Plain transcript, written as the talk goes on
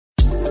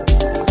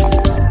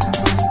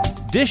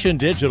Dish and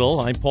Digital,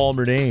 I'm Paul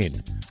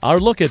Murnane. Our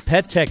look at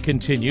pet tech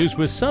continues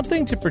with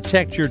something to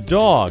protect your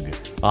dog,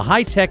 a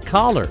high-tech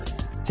collar.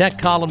 Tech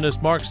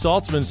columnist Mark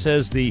Saltzman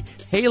says the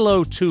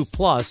Halo 2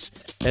 Plus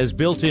has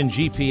built-in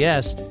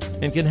GPS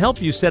and can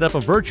help you set up a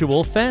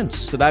virtual fence.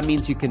 So that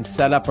means you can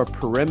set up a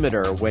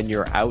perimeter when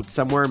you're out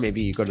somewhere.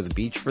 Maybe you go to the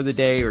beach for the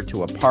day or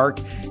to a park.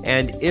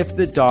 And if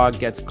the dog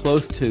gets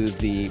close to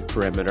the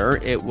perimeter,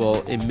 it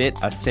will emit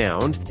a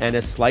sound and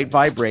a slight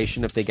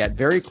vibration if they get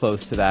very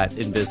close to that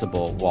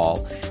invisible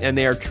wall. And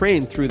they are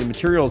trained through the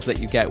materials that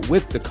you get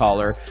with the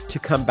collar to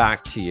come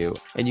back to you.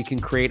 And you can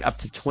create up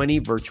to 20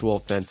 virtual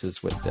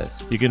fences with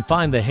this. You can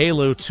find the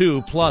Halo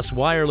 2 Plus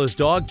wireless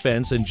dog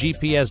fence and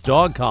GPS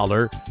dog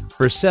collar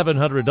for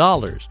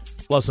 $700,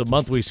 plus a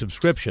monthly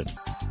subscription.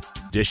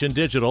 Dish and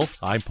Digital,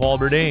 I'm Paul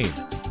Murnane.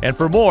 And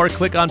for more,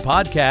 click on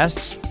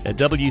podcasts at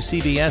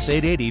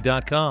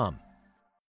WCBS880.com.